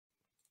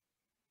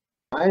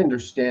I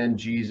understand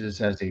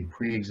Jesus as a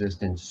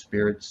pre-existent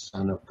spirit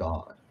son of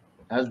God,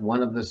 as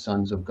one of the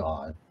sons of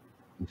God.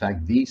 In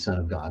fact, the Son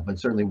of God, but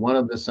certainly one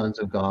of the sons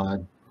of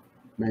God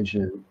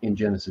mentioned in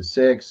Genesis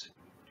 6,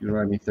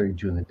 Deuteronomy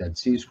 32 in the Dead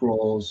Sea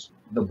Scrolls,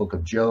 the book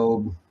of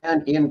Job,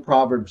 and in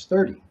Proverbs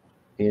 30.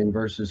 In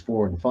verses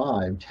 4 and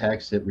 5,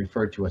 texts that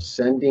refer to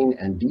ascending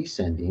and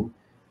descending,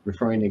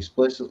 referring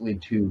explicitly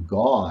to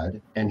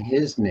God and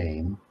his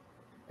name,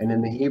 and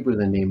in the Hebrew,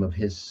 the name of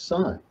his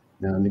son.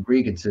 Now, in the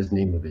Greek, it says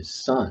name of his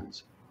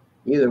sons.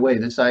 Either way,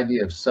 this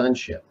idea of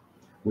sonship,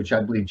 which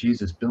I believe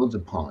Jesus builds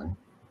upon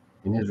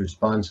in his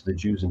response to the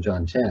Jews in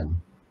John 10,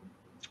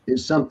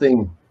 is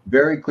something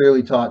very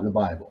clearly taught in the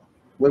Bible.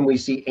 When we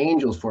see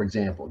angels, for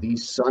example,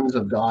 these sons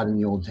of God in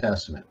the Old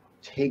Testament,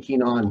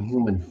 taking on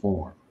human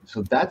form.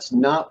 So that's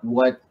not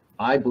what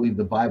I believe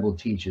the Bible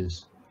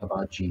teaches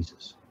about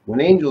Jesus.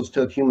 When angels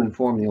took human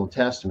form in the Old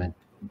Testament,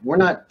 we're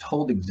not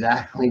told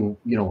exactly,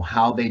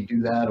 how they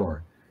do that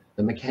or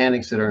the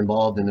mechanics that are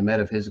involved in the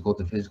metaphysical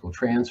to physical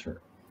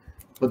transfer,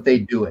 but they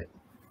do it.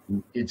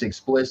 It's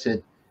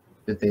explicit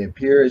that they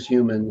appear as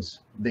humans,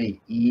 they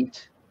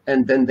eat,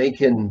 and then they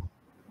can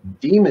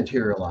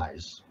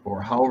dematerialize,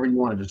 or however you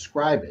want to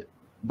describe it,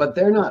 but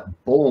they're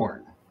not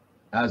born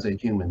as a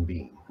human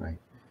being, right?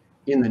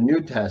 In the New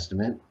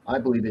Testament, I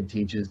believe it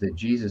teaches that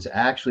Jesus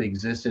actually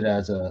existed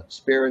as a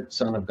spirit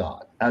son of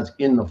God, as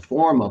in the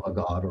form of a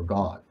God or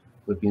God.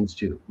 Philippians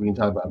 2. We can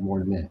talk about it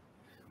more in a minute.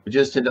 But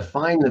just to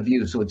define the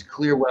view so it's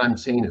clear what I'm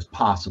saying is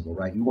possible,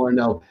 right? You want to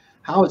know,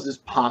 how is this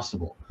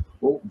possible?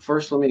 Well,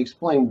 first, let me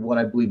explain what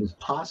I believe is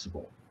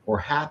possible or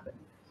happen.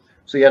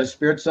 So you had a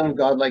spirit son of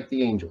God like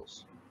the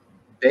angels.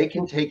 They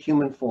can take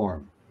human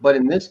form, but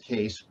in this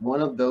case,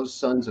 one of those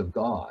sons of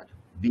God,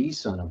 the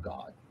Son of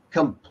God,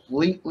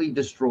 completely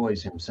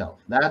destroys himself.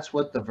 That's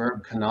what the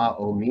verb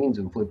kanao means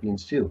in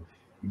Philippians 2.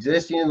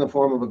 Existing in the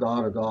form of a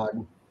God or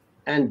God,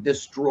 and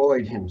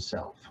destroyed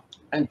himself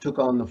and took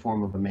on the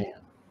form of a man.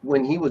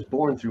 When he was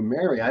born through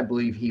Mary, I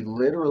believe he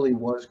literally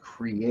was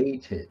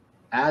created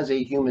as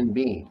a human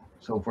being.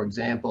 So, for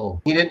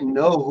example, he didn't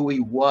know who he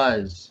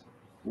was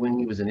when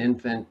he was an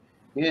infant.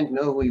 He didn't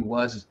know who he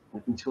was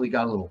until he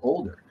got a little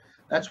older.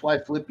 That's why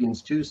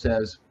Philippians 2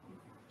 says,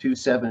 2,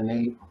 7, and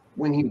 8,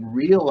 when he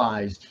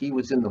realized he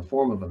was in the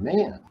form of a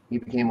man, he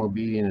became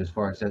obedient as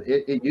far as that.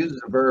 It uses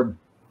the verb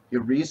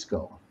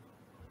eurisco,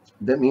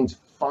 that means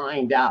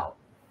find out.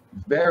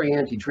 Very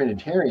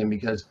anti-Trinitarian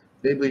because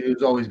they believe he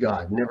was always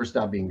God, never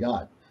stopped being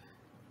God.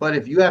 But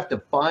if you have to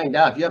find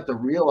out, if you have to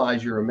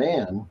realize you're a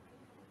man,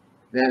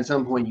 then at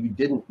some point you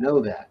didn't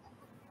know that.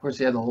 Of course,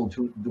 they had the whole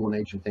dual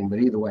nature thing, but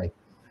either way.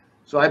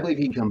 So I believe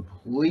he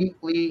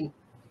completely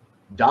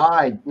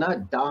died,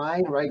 not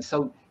die, right?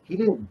 So he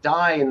didn't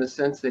die in the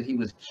sense that he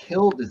was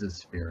killed as a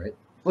spirit.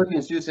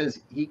 Philippians 2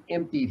 says he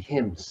emptied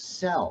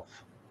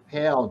himself.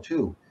 Hail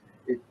too.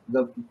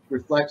 The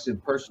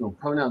reflexive personal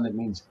pronoun that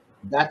means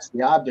that's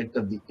the object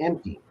of the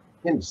emptying,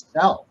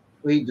 himself.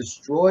 So he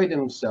destroyed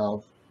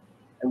himself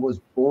and was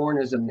born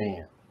as a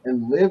man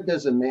and lived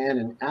as a man.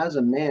 And as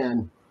a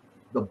man,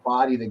 the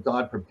body that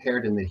God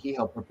prepared and that he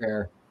helped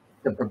prepare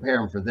to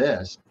prepare him for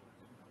this,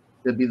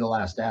 to be the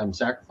last Adam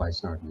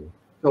sacrifice in our view.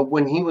 So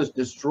when he was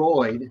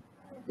destroyed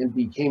and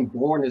became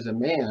born as a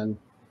man,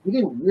 he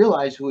didn't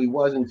realize who he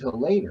was until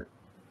later.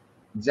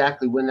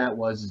 Exactly when that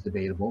was is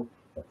debatable.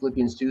 But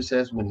Philippians 2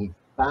 says when he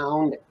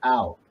found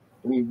out,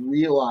 when he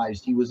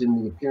realized he was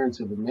in the appearance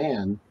of a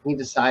man, he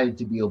decided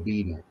to be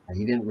obedient.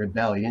 He didn't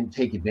rebel. He didn't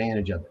take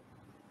advantage of it.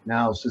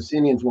 Now,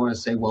 Socinians want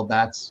to say, well,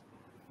 that's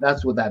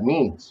what that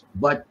means.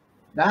 But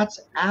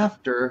that's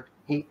after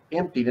he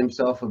emptied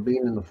himself of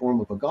being in the form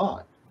of a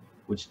God,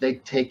 which they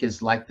take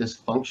as like this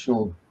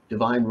functional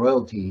divine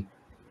royalty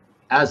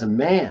as a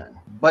man.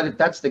 But if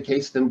that's the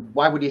case, then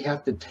why would he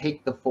have to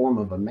take the form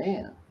of a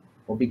man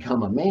or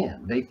become a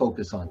man? They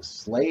focus on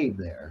slave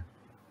there,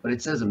 but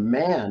it says a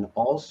man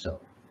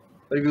also.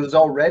 But if he was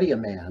already a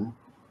man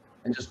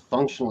and just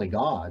functionally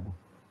God,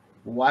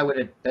 why would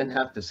it then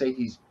have to say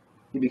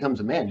he becomes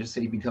a man? Just say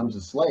he becomes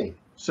a slave.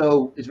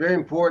 So it's very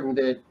important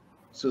that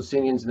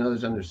Socinians and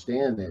others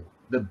understand that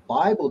the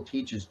Bible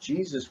teaches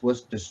Jesus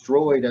was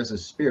destroyed as a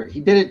spirit. He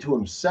did it to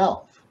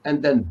himself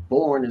and then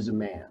born as a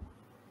man.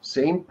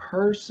 Same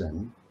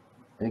person.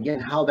 And again,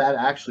 how that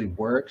actually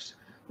works,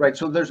 right?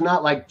 So there's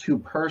not like two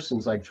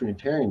persons like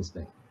Trinitarians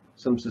think.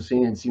 Some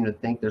Socinians seem to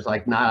think there's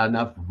like not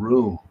enough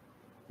room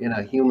in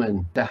a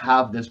human to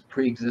have this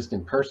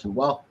pre-existent person.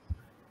 Well,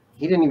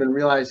 he didn't even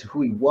realize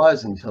who he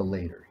was until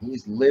later.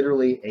 He's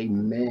literally a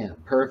man,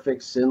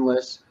 perfect,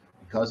 sinless,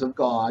 because of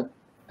God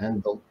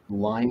and the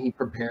line he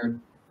prepared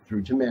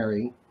through to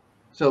Mary.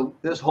 So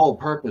this whole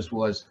purpose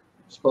was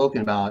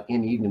spoken about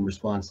in Eden in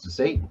response to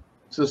Satan.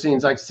 So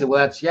Socinians like to say, well,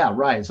 that's, yeah,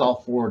 right. It's all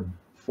for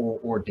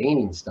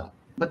ordaining stuff.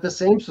 But the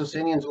same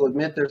Socinians will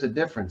admit there's a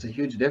difference, a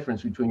huge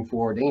difference between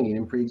foreordaining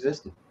and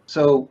pre-existing.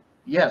 So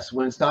yes,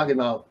 when it's talking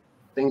about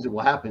things that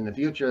will happen in the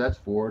future, that's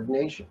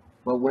foreordination.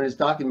 But when it's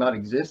talking about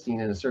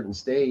existing in a certain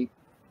state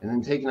and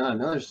then taking on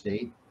another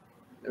state,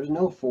 there's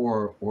no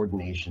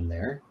foreordination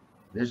there.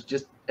 There's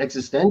just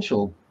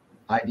existential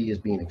idea is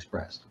being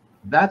expressed.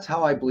 That's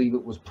how I believe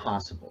it was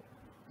possible.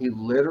 He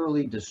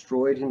literally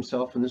destroyed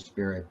himself in the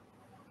spirit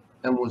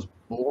and was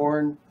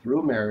born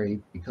through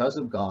Mary because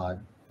of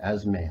God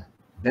as man.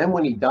 Then,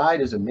 when he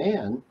died as a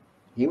man,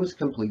 he was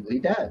completely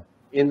dead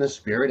in the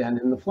spirit and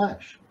in the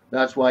flesh.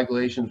 That's why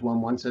Galatians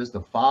 1:1 says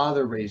the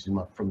Father raised him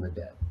up from the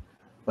dead.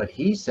 But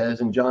he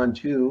says in John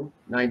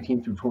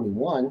 2:19 through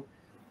 21,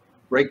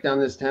 break down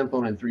this temple,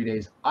 and in 3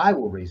 days I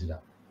will raise it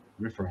up,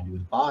 referring to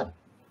his body.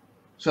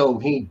 So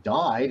he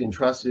died and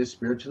trusted his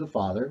spirit to the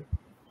Father,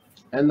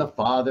 and the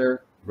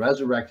Father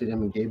resurrected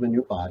him and gave him a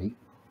new body,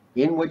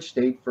 in which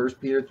state 1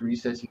 Peter 3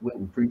 says he went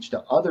and preached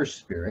to other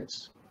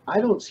spirits.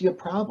 I don't see a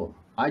problem.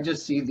 I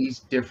just see these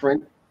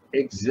different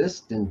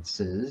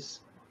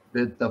existences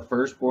that the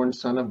firstborn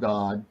Son of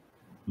God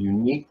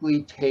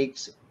uniquely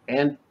takes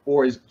and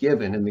or is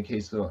given in the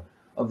case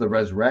of the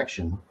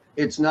resurrection.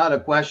 It's not a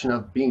question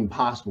of being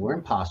possible or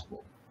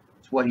impossible.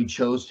 It's what he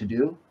chose to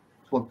do.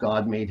 It's what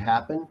God made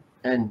happen,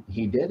 and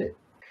he did it.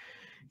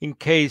 In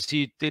case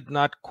you did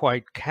not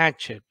quite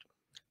catch it,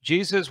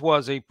 Jesus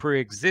was a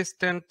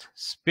pre-existent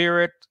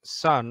spirit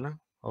son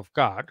of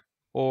God,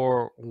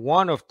 or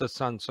one of the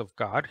sons of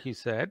God, he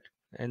said.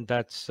 And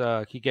that's,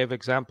 he gave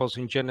examples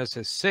in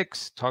Genesis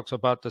 6, talks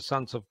about the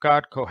sons of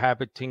God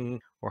cohabiting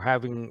or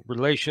having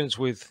relations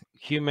with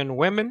human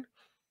women.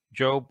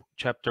 Job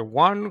chapter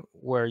 1,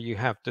 where you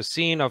have the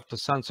scene of the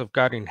sons of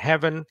God in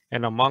heaven,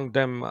 and among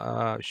them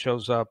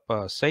shows up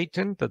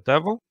Satan, the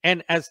devil,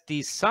 and as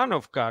the Son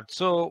of God.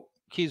 So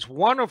he's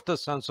one of the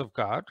sons of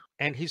God,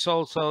 and he's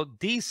also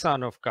the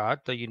Son of God,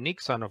 the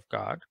unique Son of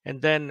God.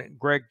 And then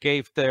Greg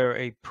gave there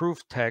a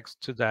proof text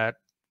to that,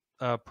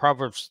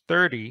 Proverbs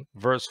 30,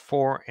 verse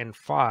 4 and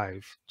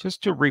 5,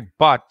 just to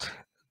rebut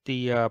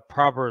the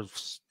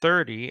Proverbs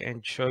 30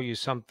 and show you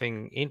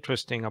something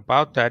interesting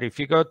about that. If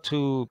you go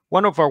to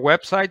one of our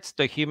websites,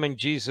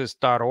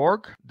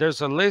 thehumanjesus.org,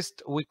 there's a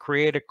list we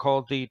created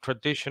called the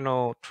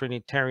Traditional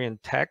Trinitarian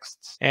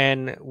Texts,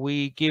 and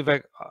we give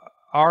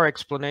our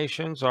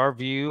explanations, our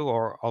view,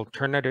 or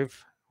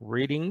alternative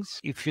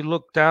readings. If you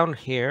look down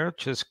here,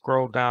 just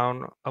scroll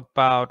down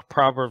about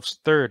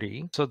Proverbs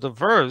 30. So the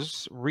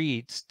verse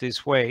reads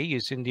this way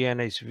using the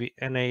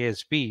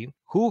NASB.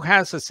 Who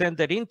has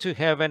ascended into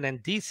heaven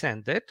and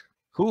descended?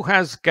 Who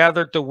has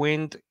gathered the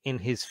wind in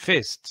his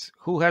fists?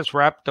 Who has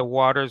wrapped the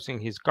waters in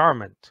his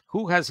garment?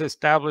 Who has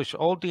established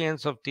all the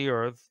ends of the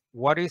earth?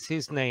 What is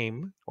his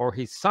name, or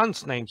his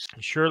son's name?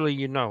 Surely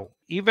you know.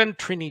 Even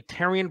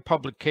Trinitarian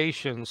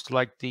publications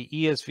like the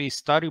ESV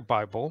Study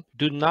Bible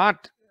do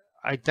not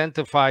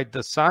identify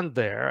the Son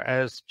there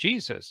as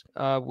Jesus.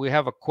 We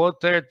have a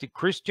quote there: the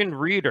Christian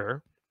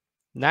reader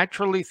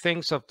naturally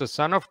thinks of the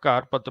Son of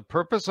God, but the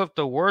purpose of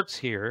the words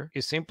here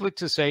is simply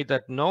to say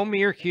that no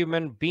mere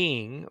human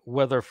being,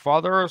 whether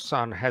Father or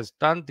Son, has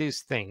done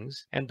these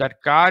things, and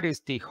that God is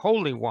the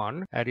Holy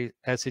One,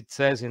 as it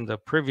says in the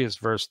previous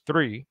verse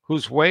 3,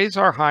 whose ways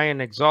are high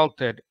and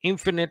exalted,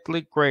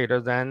 infinitely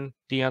greater than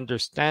the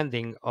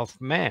understanding of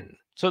men.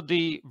 So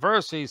the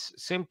verse is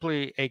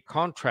simply a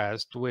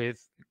contrast with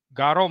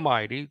God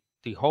Almighty,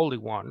 the Holy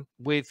One,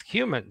 with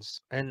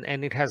humans, and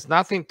it has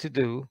nothing to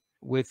do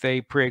with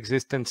a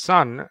pre-existent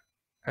son,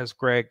 as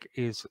Greg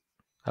is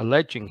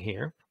alleging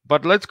here.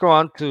 But let's go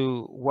on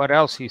to what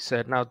else he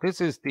said. Now,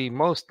 this is the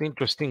most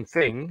interesting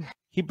thing.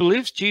 He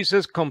believes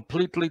Jesus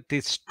completely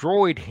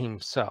destroyed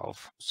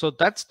himself. So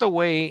that's the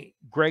way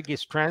Greg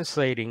is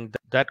translating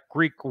that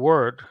Greek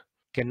word,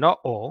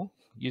 kenoo,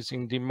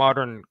 using the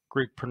modern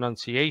Greek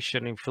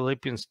pronunciation in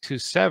Philippians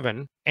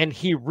 2:7. And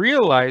he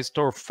realized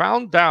or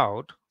found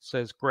out,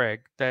 says Greg,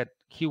 that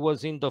he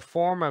was in the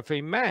form of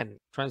a man,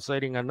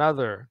 translating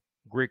another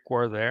Greek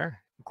word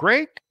there.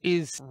 Greg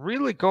is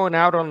really going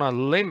out on a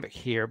limb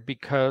here,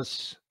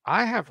 because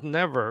I have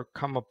never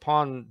come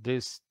upon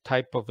this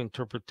type of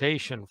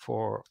interpretation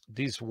for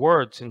these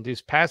words in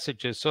these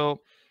passages.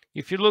 So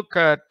if you look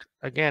at,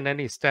 again,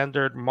 any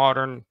standard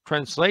modern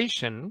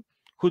translation,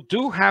 who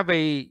do have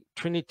a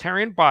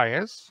Trinitarian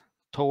bias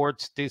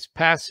towards this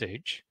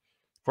passage,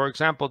 for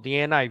example, the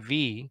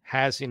NIV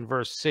has in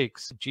verse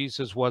 6,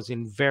 Jesus was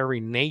in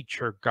very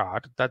nature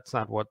God. That's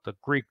not what the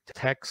Greek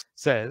text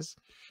says.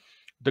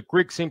 The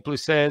Greek simply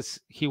says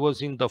he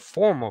was in the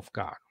form of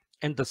God.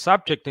 And the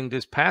subject in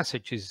this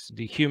passage is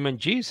the human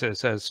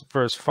Jesus, as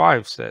verse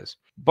 5 says.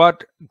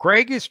 But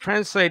Greg is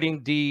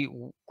translating the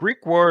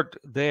Greek word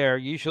there,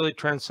 usually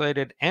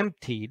translated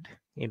emptied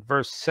in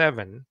verse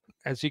 7,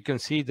 as you can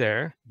see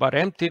there, but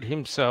emptied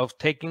himself,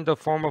 taking the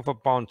form of a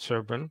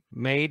bondservant,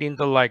 made in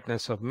the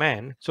likeness of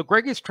man. So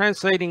Greg is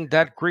translating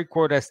that Greek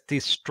word as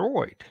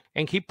destroyed.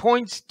 And he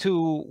points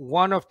to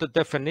one of the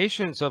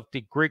definitions of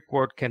the Greek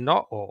word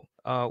kenoo,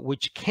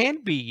 which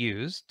can be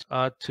used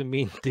to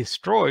mean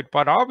destroyed,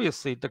 but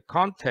obviously the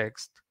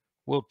context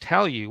will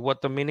tell you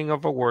what the meaning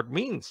of a word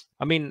means.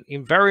 I mean,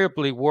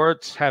 invariably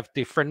words have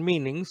different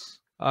meanings.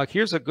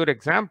 Here's a good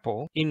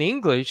example. In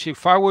English,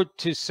 if I were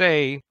to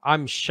say,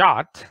 I'm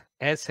shot,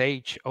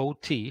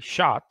 S-H-O-T,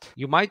 shot,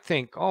 you might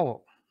think,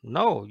 oh,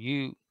 no,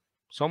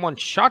 someone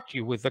shot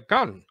you with a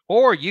gun.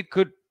 Or you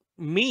could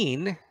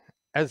mean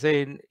as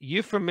an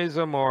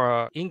euphemism or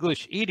a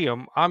English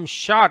idiom. I'm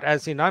shot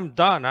as in I'm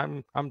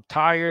done. I'm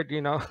tired,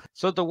 you know.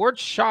 So the word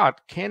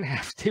shot can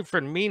have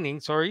different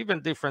meanings or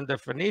even different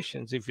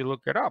definitions if you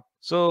look it up.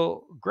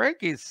 So Greg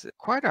is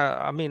quite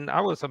I mean,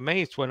 I was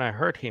amazed when I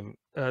heard him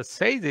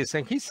say this,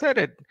 and he said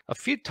it a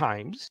few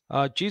times.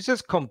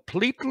 Jesus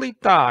completely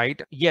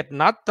died, yet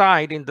not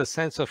died in the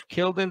sense of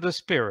killed in the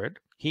spirit.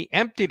 He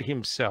emptied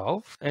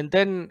himself, and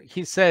then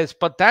he says,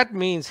 but that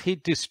means he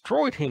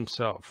destroyed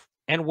himself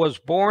and was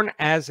born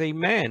as a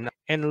man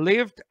and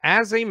lived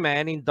as a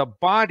man in the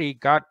body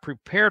God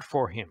prepared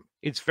for him.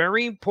 It's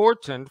very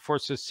important for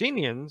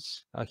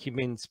Socinians, he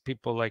means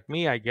people like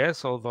me, I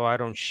guess, although I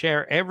don't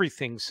share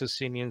everything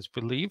Socinians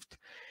believed.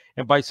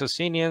 And by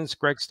Socinians,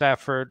 Greg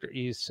Stafford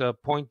is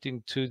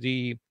pointing to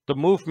the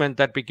movement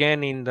that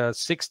began in the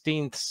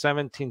 16th,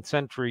 17th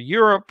century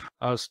Europe,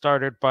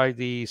 started by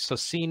the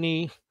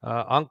Socini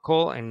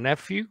uncle and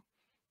nephew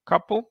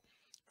couple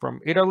from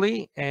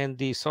Italy and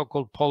the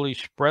so-called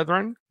Polish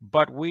Brethren.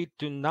 But we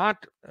do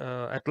not,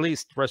 at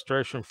least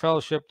Restoration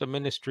Fellowship, the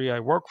ministry I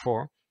work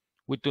for,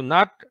 we do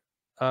not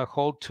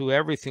hold to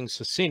everything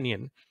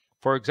Socinian.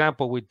 For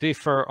example, we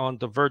differ on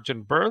the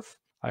virgin birth.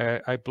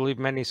 I believe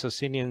many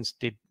Socinians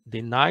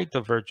deny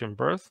the virgin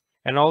birth.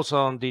 And also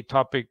on the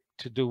topic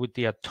to do with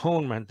the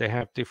atonement, they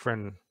have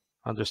different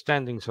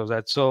understandings of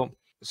that. So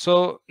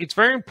it's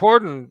very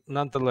important,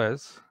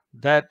 nonetheless,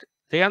 that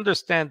they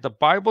understand the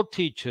Bible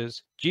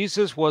teaches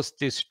Jesus was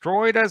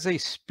destroyed as a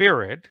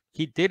spirit.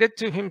 He did it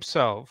to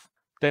himself,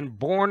 then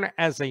born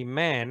as a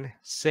man,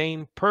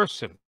 same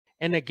person.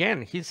 And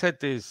again, he said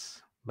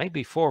this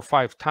maybe 4 or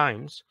 5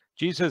 times.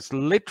 Jesus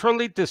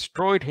literally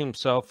destroyed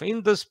himself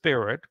in the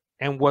spirit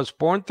and was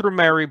born through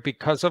Mary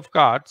because of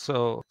God.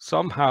 So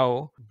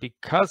somehow,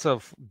 because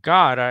of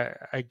God,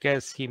 I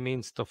guess he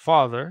means the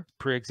Father,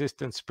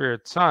 pre-existent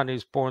Spirit Son,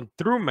 is born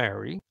through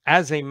Mary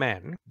as a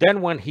man.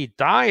 Then when he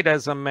died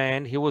as a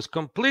man, he was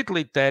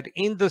completely dead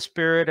in the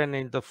spirit and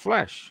in the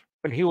flesh.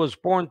 When he was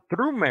born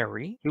through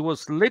Mary, he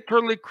was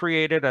literally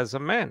created as a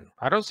man.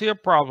 I don't see a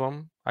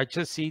problem. I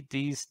just see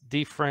these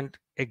different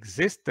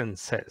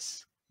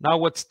existences. Now,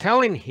 what's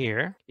telling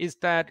here is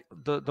that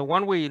the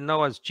one we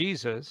know as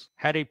Jesus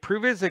had a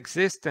previous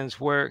existence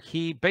where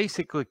he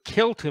basically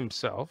killed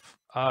himself.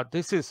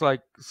 This is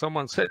like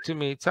someone said to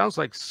me, it sounds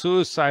like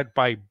suicide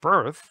by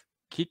birth.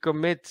 He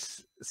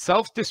commits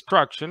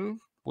self-destruction,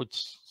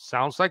 which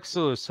sounds like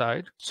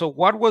suicide. So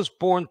what was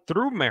born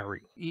through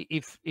Mary?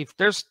 If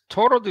there's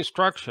total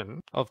destruction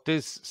of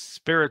this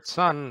spirit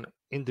son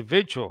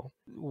individual,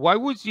 why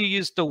would you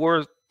use the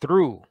word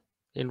through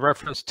in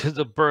reference to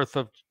the birth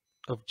of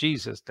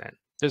Jesus? Then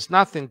there's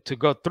nothing to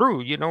go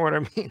through, you know what I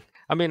mean?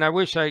 I mean, I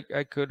wish I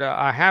could.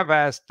 I have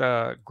asked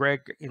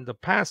Greg in the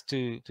past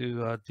to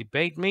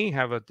debate me,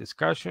 have a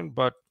discussion,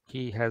 but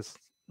he has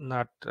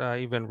not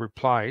even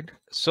replied.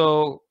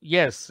 So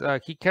yes,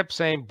 he kept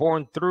saying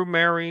born through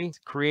Mary,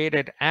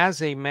 created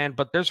as a man,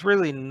 but there's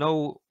really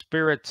no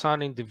spirit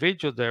son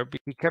individual there.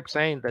 He kept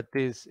saying that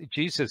this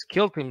Jesus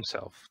killed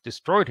himself,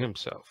 destroyed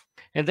himself.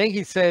 And then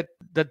he said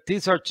that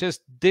these are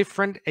just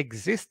different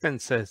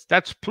existences.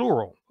 That's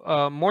plural,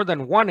 more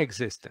than one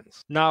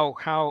existence. Now,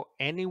 how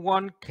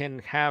anyone can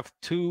have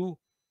 2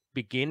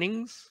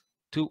 beginnings,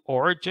 2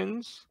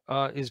 origins,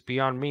 is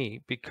beyond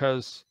me,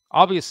 because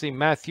obviously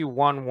Matthew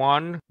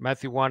 1:1,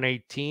 Matthew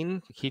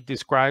 1:18, he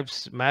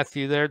describes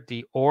Matthew there,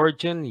 the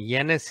origin,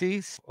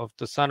 genesis of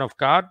the Son of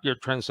God. Your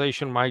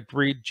translation might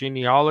read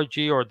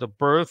genealogy or the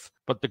birth,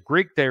 but the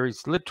Greek there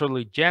is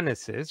literally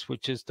Genesis,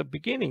 which is the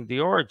beginning, the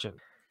origin.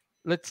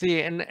 Let's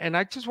see, and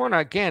I just want to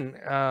again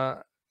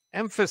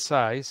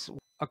emphasize,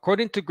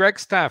 according to Greg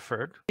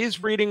Stafford,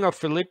 his reading of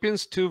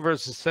Philippians 2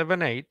 verses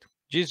 7-8,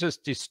 Jesus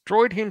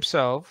destroyed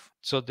himself,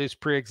 so this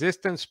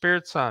pre-existent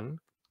spirit son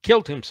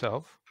killed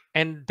himself,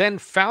 and then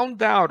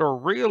found out or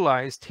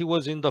realized he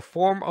was in the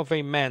form of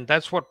a man.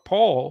 That's what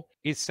Paul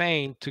is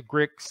saying to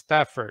Greg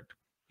Stafford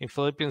in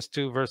Philippians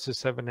 2 verses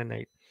 7 and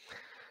 8.